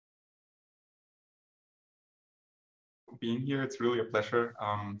being here. It's really a pleasure.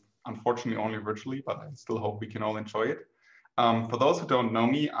 Unfortunately, only virtually, but I still hope we can all enjoy it. For those who don't know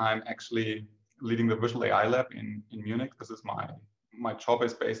me, I'm actually leading the Visual AI Lab in Munich. This is my job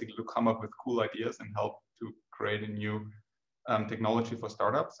is basically to come up with cool ideas and help to create a new technology for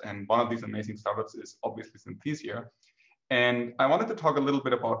startups. And one of these amazing startups is obviously Synthesia. And I wanted to talk a little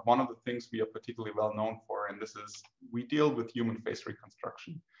bit about one of the things we are particularly well known for, and this is we deal with human face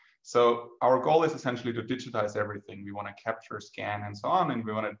reconstruction. So our goal is essentially to digitize everything. We want to capture, scan, and so on, and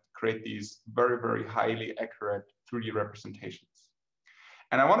we want to create these very, very highly accurate 3D representations.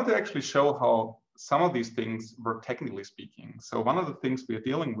 And I wanted to actually show how some of these things work technically speaking. So one of the things we are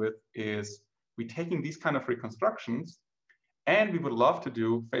dealing with is we're taking these kind of reconstructions, and we would love to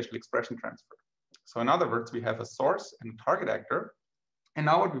do facial expression transfer. So in other words, we have a source and a target actor. And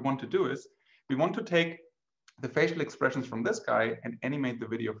now what we want to do is we want to take the facial expressions from this guy and animate the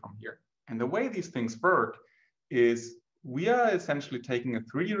video from here. And the way these things work is we are essentially taking a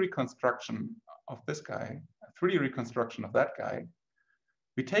 3D reconstruction of this guy, a 3D reconstruction of that guy.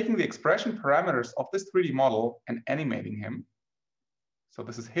 We're taking the expression parameters of this 3D model and animating him. So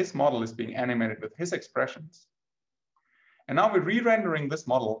this is his model is being animated with his expressions. And now we're re-rendering this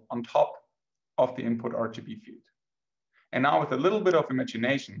model on top of the input RGB feed. And now with a little bit of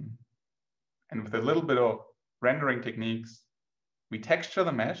imagination and with a little bit of rendering techniques, we texture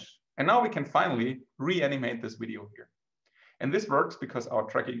the mesh, and now we can finally reanimate this video here. And this works because our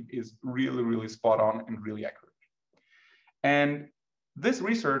tracking is really, really spot on and really accurate. And this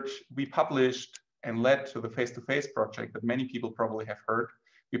research we published and led to the face-to-face project that many people probably have heard.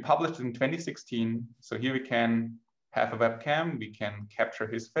 We published it in 2016. So here we can have a webcam, we can capture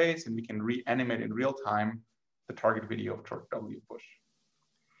his face, and we can reanimate in real time the target video of George W. Bush.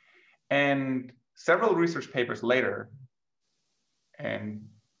 And several research papers later, and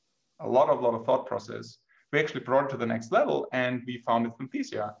a lot of thought process, we actually brought it to the next level, and we founded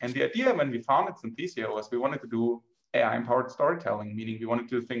Synthesia. And the idea when we founded Synthesia was we wanted to do AI-empowered storytelling, meaning we wanted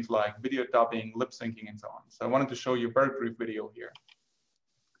to do things like video dubbing, lip syncing, and so on. So I wanted to show you a very brief video here.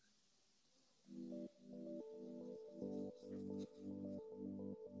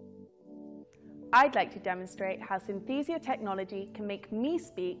 I'd like to demonstrate how Synthesia technology can make me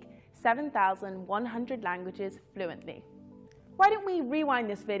speak 7,100 languages fluently. Why don't we rewind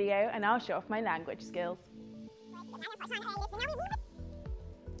this video and I'll show off my language skills.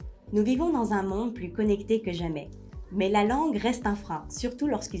 Nous vivons dans un monde plus connecté que jamais. Mais la langue reste un frein, surtout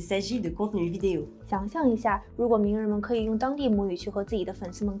lorsqu'il s'agit de contenu vidéo. 想象一下，如果名人们可以用当地母语去和自己的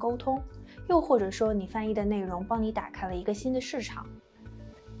粉丝们沟通，又或者说你翻译的内容帮你打开了一个新的市场。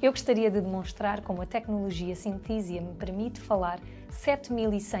Eu gostaria de demonstrar como a tecnologia Synthesia me permite falar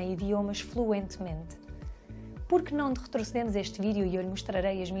 7.100 idiomas fluentemente. Por que não retrocedemos este vídeo e eu lhe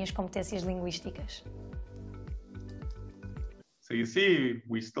mostrarei as minhas competências linguísticas? So you see,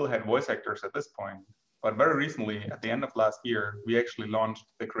 we still had voice actors at this point, but very recently, at the end of last year, we actually launched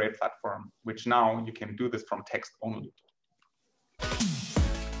the Create platform, which now you can do this from text only.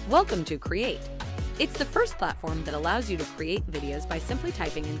 Welcome to Create. It's the first platform that allows you to create videos by simply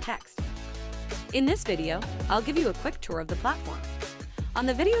typing in text. In this video, I'll give you a quick tour of the platform. On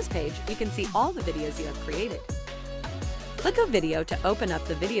the Videos page, you can see all the videos you have created. Click a video to open up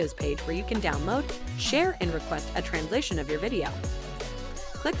the Videos page where you can download, share, and request a translation of your video.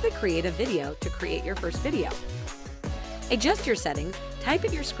 Click the Create a Video to create your first video. Adjust your settings, type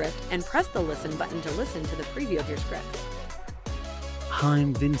in your script, and press the Listen button to listen to the preview of your script. Hi,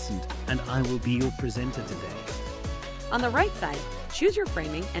 I'm Vincent, and I will be your presenter today. On the right side, choose your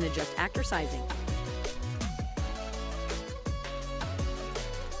framing and adjust actor sizing.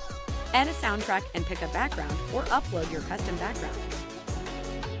 Add a soundtrack and pick a background, or upload your custom background.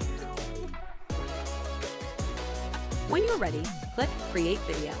 When you're ready, click Create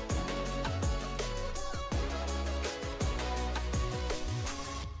Video.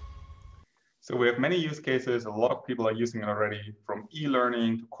 So we have many use cases. A lot of people are using it already, from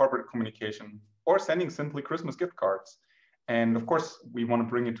e-learning to corporate communication or sending simply Christmas gift cards. And of course, we want to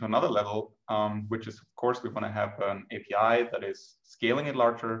bring it to another level, which is, of course, we want to have an API that is scaling it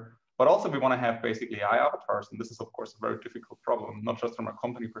larger, but also we want to have basically AI avatars. And this is, of course, a very difficult problem, not just from a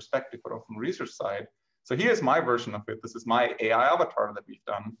company perspective, but also from the research side. So here's my version of it. This is my AI avatar that we've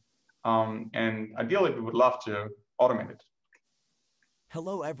done. And ideally, we would love to automate it.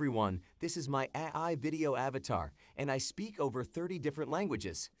 Hello everyone, this is my AI video avatar, and I speak over 30 different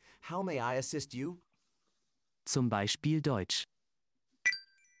languages. How may I assist you? Zum Beispiel Deutsch.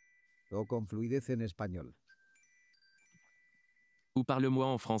 O con fluidez en español. Ou parle-moi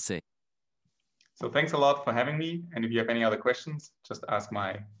en français. So thanks a lot for having me. And if you have any other questions, just ask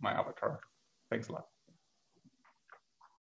my avatar. Thanks a lot.